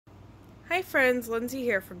Hi friends, Lindsay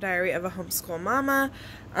here from Diary of a Homeschool Mama.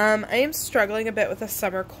 I am struggling a bit with a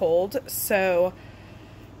summer cold, so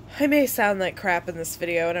I may sound like crap in this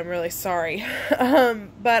video, and I'm really sorry.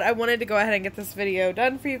 But I wanted to go ahead and get this video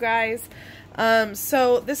done for you guys.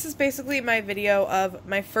 So this is basically my video of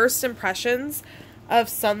my first impressions of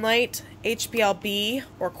Sonlight HBL B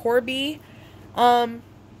or Core B.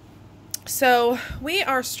 So we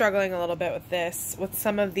are struggling a little bit with this, with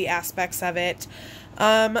some of the aspects of it.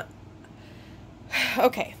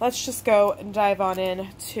 Okay, let's just go and dive on in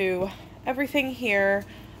to everything here.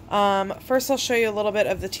 First I'll show you a little bit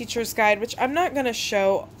of the teacher's guide, which I'm not going to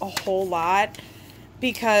show a whole lot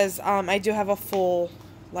because I do have a full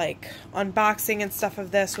unboxing and stuff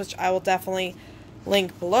of this, which I will definitely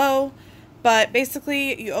link below. But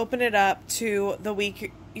basically you open it up to the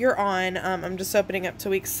week you're on. I'm just opening up to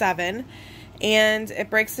week 7, and it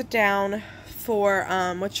breaks it down for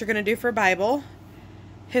what you're going to do for Bible,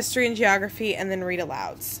 history and geography, and then read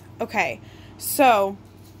alouds. Okay, so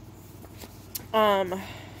let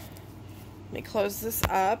me close this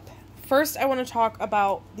up. First I want to talk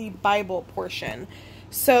about the Bible portion.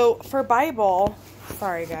 So for Bible,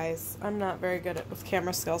 sorry guys, I'm not very good with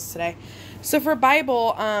camera skills today. So for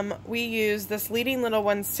Bible, we use this Leading Little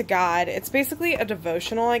Ones to God. It's basically a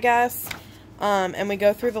devotional, I guess. And we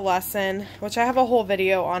go through the lesson, which I have a whole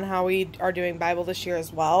video on how we are doing Bible this year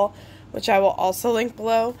as well, which I will also link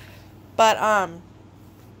below. But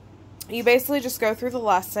you basically just go through the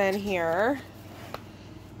lesson here,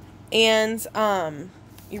 and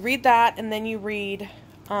you read that, and then you read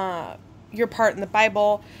your part in the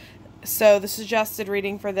Bible. So the suggested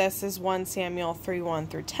reading for this is 1 Samuel 3:1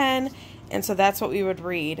 through 10, and so that's what we would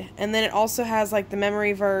read. And then it also has like the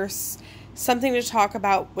memory verse, something to talk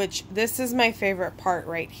about, which this is my favorite part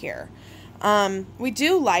right here. We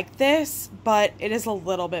do like this, but it is a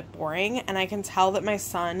little bit boring, and I can tell that my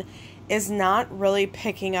son is not really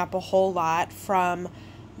picking up a whole lot from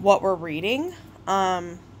what we're reading.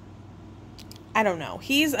 I don't know.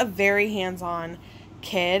 He's a very hands-on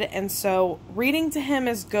kid, and so reading to him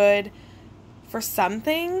is good for some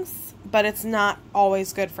things, but it's not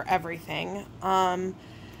always good for everything.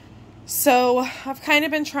 So I've kind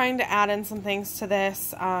of been trying to add in some things to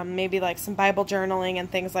this, maybe like some Bible journaling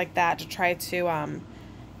and things like that, to try to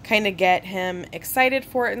kind of get him excited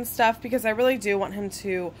for it and stuff, because I really do want him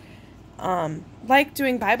to like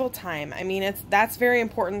doing Bible time. I mean, that's very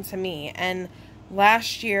important to me, and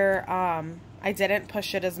last year I didn't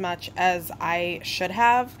push it as much as I should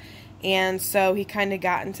have, and so he kind of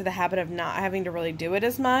got into the habit of not having to really do it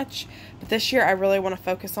as much. But this year I really want to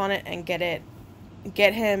focus on it and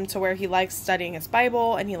get him to where he likes studying his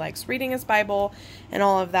Bible and he likes reading his Bible and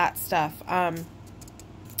all of that stuff.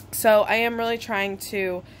 So I am really trying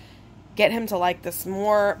to get him to like this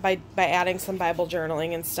more by adding some Bible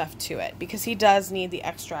journaling and stuff to it, because he does need the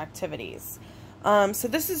extra activities. So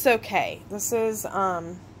this is okay. This is,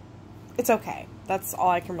 it's okay. That's all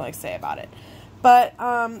I can really say about it. But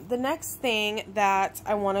the next thing that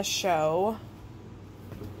I want to show,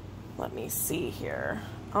 let me see here.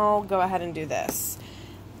 I'll go ahead and do this.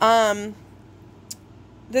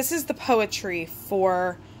 This is the poetry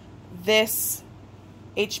for this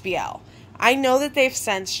HBL. I know that they've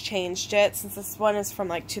since changed it, since this one is from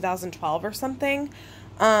like 2012 or something.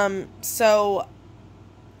 So,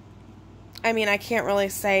 I mean, I can't really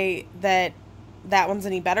say that that one's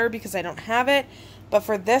any better because I don't have it. But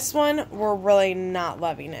for this one, we're really not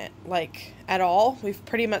loving it, like, at all. We've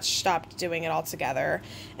pretty much stopped doing it altogether.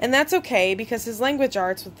 And that's okay, because his language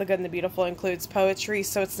arts with The Good and the Beautiful includes poetry,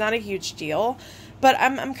 so it's not a huge deal. But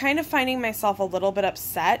I'm kind of finding myself a little bit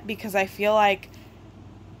upset, because I feel like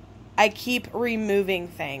I keep removing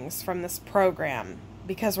things from this program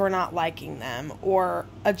because we're not liking them, or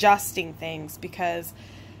adjusting things because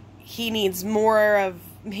he needs more of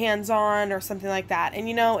hands-on or something like that. And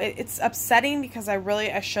you know, it's upsetting, because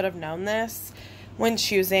I should have known this when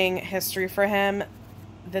choosing history for him,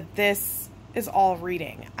 that this is all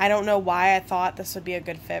reading. I don't know why I thought this would be a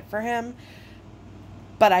good fit for him,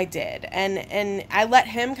 but I did. And I let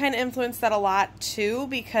him kind of influence that a lot too,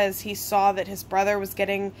 because he saw that his brother was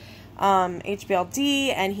getting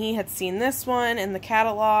HBLD, and he had seen this one in the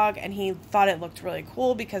catalog, and he thought it looked really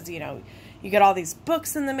cool because, you know, you get all these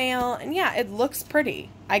books in the mail, and yeah, it looks pretty.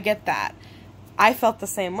 I get that. I felt the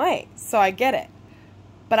same way, so I get it.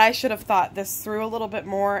 But I should have thought this through a little bit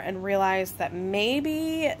more and realized that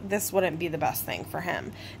maybe this wouldn't be the best thing for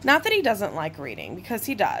him. Not that he doesn't like reading, because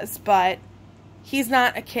he does, but he's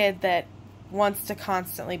not a kid that wants to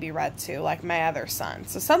constantly be read to like my other son.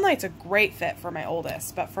 So Sonlight's a great fit for my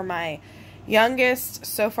oldest, but for my youngest,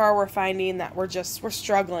 so far we're finding that we're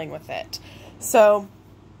struggling with it. So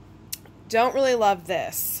don't really love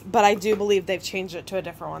this, but I do believe they've changed it to a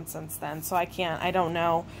different one since then, so I don't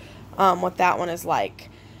know what that one is like.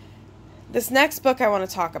 This next book I want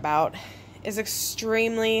to talk about is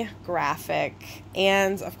extremely graphic,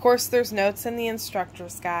 and of course there's notes in the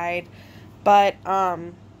instructor's guide, but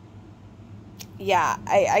yeah,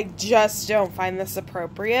 I just don't find this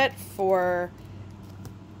appropriate for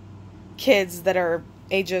kids that are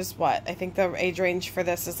ages, what? I think the age range for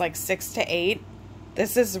this is like 6 to 8.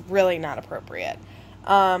 This is really not appropriate.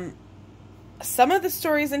 Some of the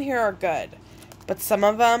stories in here are good, but some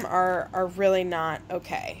of them are really not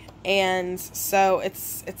okay. And so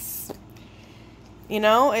it's you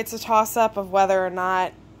know, it's a toss-up of whether or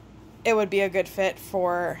not it would be a good fit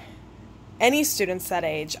for any students that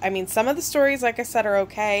age. I mean, some of the stories, like I said, are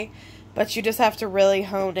okay, but you just have to really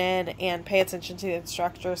hone in and pay attention to the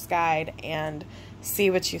instructor's guide and see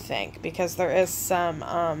what you think, because there is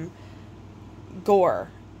some gore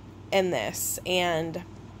in this and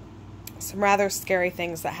some rather scary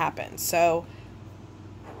things that happen. So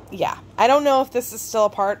yeah, I don't know if this is still a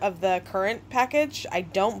part of the current package. I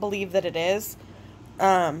don't believe that it is.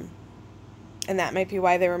 And that might be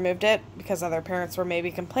why they removed it, because other parents were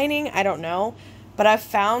maybe complaining. I don't know. But I've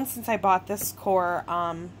found since I bought this core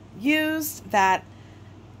used that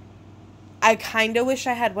I kind of wish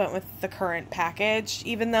I had went with the current package,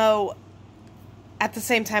 even though at the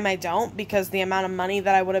same time I don't, because the amount of money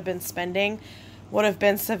that I would have been spending would have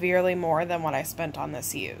been severely more than what I spent on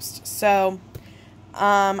this used. So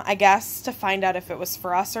I guess to find out if it was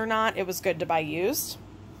for us or not, it was good to buy used.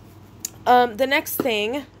 The next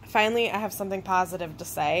thing, finally, I have something positive to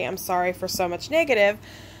say. I'm sorry for so much negative.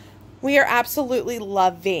 We are absolutely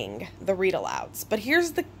loving the read alouds, but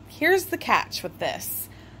here's the catch with this.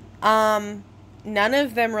 None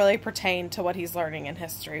of them really pertain to what he's learning in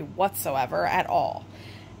history whatsoever at all.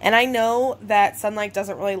 And I know that Sonlight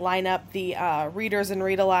doesn't really line up the readers and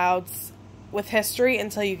read alouds with history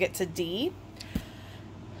until you get to D.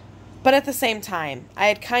 But at the same time, I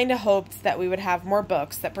had kind of hoped that we would have more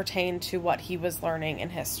books that pertain to what he was learning in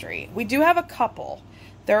history. We do have a couple.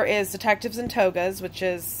 There is Detectives in Togas, which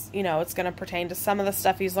is, you know, it's going to pertain to some of the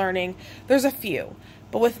stuff he's learning. There's a few.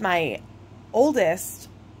 But with my oldest,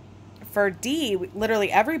 for D,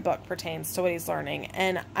 literally every book pertains to what he's learning.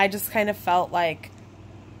 And I just kind of felt like,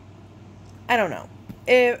 I don't know.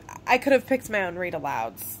 I could have picked my own read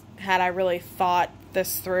alouds had I really thought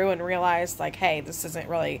this through and realized, like, hey, this isn't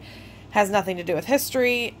really, has nothing to do with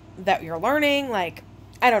history that you're learning. Like,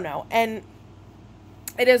 I don't know. And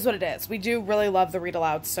it is what it is. We do really love the read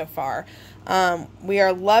alouds so far. We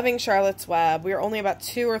are loving Charlotte's Web. We are only about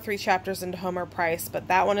 2 or 3 chapters into Homer Price, but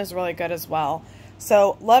that one is really good as well.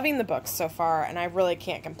 So loving the books so far, and I really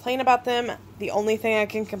can't complain about them. The only thing I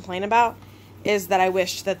can complain about is that I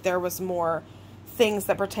wish that there was more things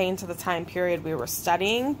that pertain to the time period we were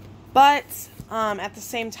studying. But at the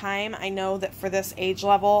same time, I know that for this age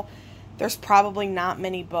level, there's probably not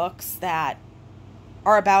many books that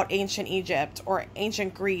are about ancient Egypt or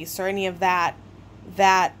ancient Greece or any of that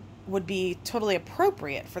that would be totally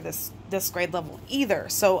appropriate for this grade level either.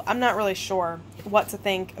 So I'm not really sure what to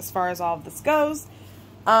think as far as all of this goes.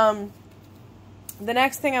 The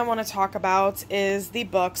next thing I want to talk about is the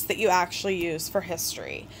books that you actually use for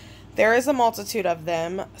history. There is a multitude of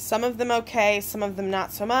them. Some of them okay, some of them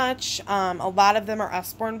not so much. A lot of them are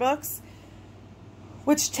Usborne books,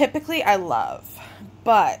 which typically I love.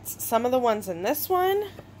 But some of the ones in this one,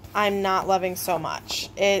 I'm not loving so much.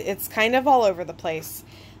 It's kind of all over the place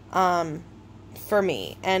for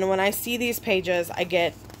me. And when I see these pages, I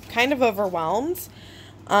get kind of overwhelmed.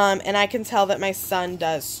 And I can tell that my son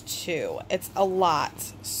does too. It's a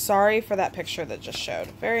lot. Sorry for that picture that just showed.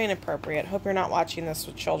 Very inappropriate. Hope you're not watching this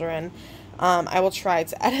with children. I will try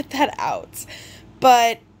to edit that out.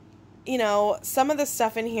 But, you know, some of the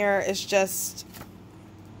stuff in here is just,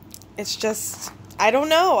 it's just, I don't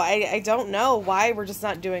know. I don't know why we're just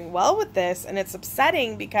not doing well with this. And it's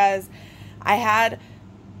upsetting because I had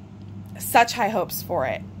such high hopes for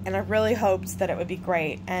it. And I really hoped that it would be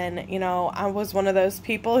great. And, you know, I was one of those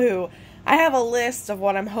people who, I have a list of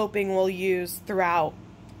what I'm hoping we'll use throughout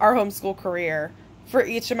our homeschool career for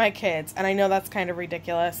each of my kids. And I know that's kind of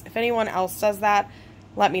ridiculous. If anyone else does that,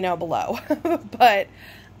 let me know below. But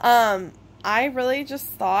I really just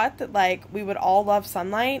thought that, like, we would all love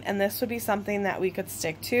Sonlight, and this would be something that we could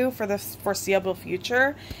stick to for the foreseeable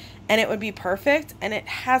future, and it would be perfect, and it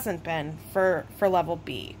hasn't been for level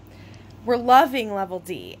B. We're loving level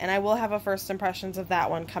D, and I will have a first impressions of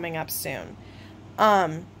that one coming up soon.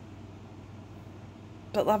 But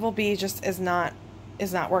level B just is not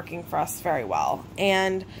working for us very well.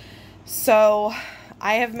 And so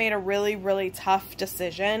I have made a really, really tough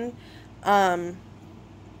decision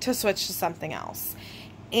to switch to something else.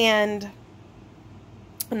 And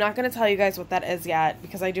I'm not going to tell you guys what that is yet,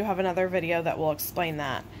 because I do have another video that will explain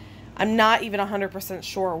that. I'm not even 100%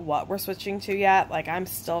 sure what we're switching to yet. Like, I'm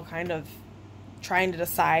still kind of trying to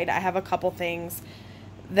decide. I have a couple things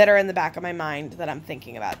that are in the back of my mind that I'm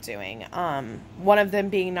thinking about doing. One of them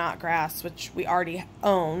being knot grass, which we already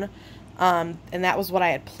own. And that was what I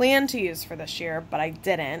had planned to use for this year, but I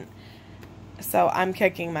didn't. So I'm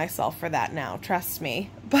kicking myself for that now, trust me.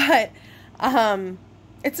 But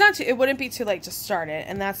it wouldn't be too late to start it,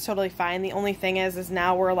 and that's totally fine. The only thing is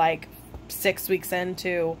now we're like 6 weeks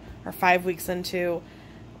into, or 5 weeks into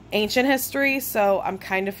ancient history, so I'm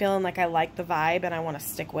kind of feeling like I like the vibe and I want to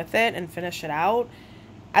stick with it and finish it out.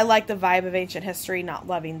 I like the vibe of ancient history, not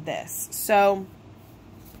loving this. So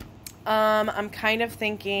I'm kind of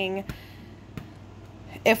thinking,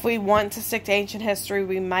 if we want to stick to ancient history,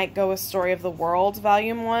 we might go with Story of the World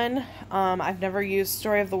Volume 1. I've never used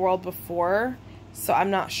Story of the World before, so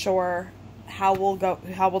I'm not sure how we'll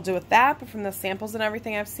do with that, but from the samples and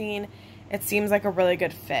everything I've seen, it seems like a really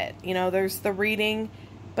good fit. You know, there's the reading,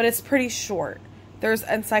 but it's pretty short. There's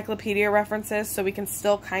encyclopedia references, so we can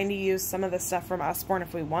still kind of use some of the stuff from Usborne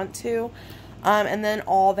if we want to. And then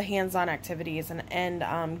all the hands-on activities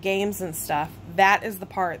and games and stuff. That is the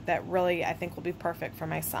part that really I think will be perfect for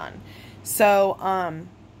my son. So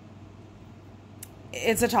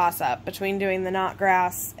it's a toss-up between doing the knot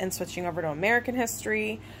grass and switching over to American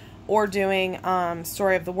history, or doing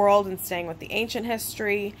Story of the World and staying with the ancient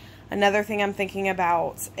history. Another thing I'm thinking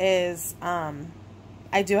about is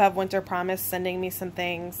I do have Winter Promise sending me some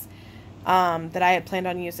things that I had planned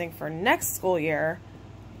on using for next school year.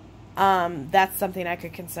 That's something I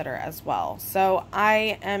could consider as well. So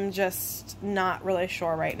I am just not really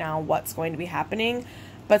sure right now what's going to be happening,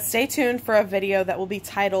 but stay tuned for a video that will be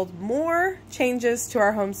titled More Changes to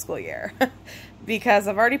Our Homeschool Year, because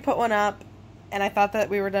I've already put one up and I thought that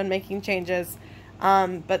we were done making changes.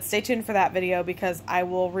 But stay tuned for that video, because I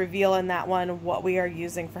will reveal in that one what we are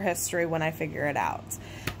using for history when I figure it out.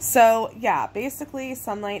 So yeah, basically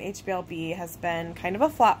Sonlight HBL B has been kind of a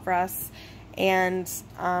flop for us, and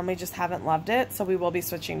we just haven't loved it, so we will be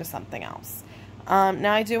switching to something else.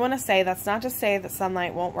 Now I do want to say, that's not to say that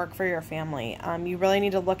Sonlight won't work for your family. You really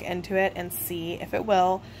need to look into it and see if it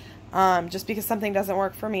will. Just because something doesn't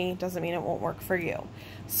work for me doesn't mean it won't work for you.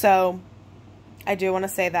 So I do want to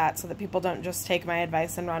say that, so that people don't just take my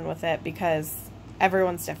advice and run with it, because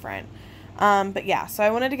everyone's different. But yeah, so I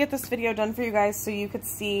wanted to get this video done for you guys so you could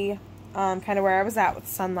see kind of where I was at with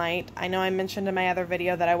Sonlight. I know I mentioned in my other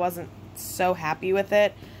video that I wasn't so happy with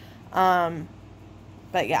it.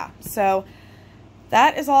 But yeah, so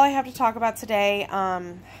that is all I have to talk about today.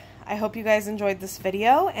 I hope you guys enjoyed this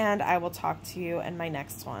video, and I will talk to you in my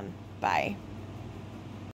next one. Bye.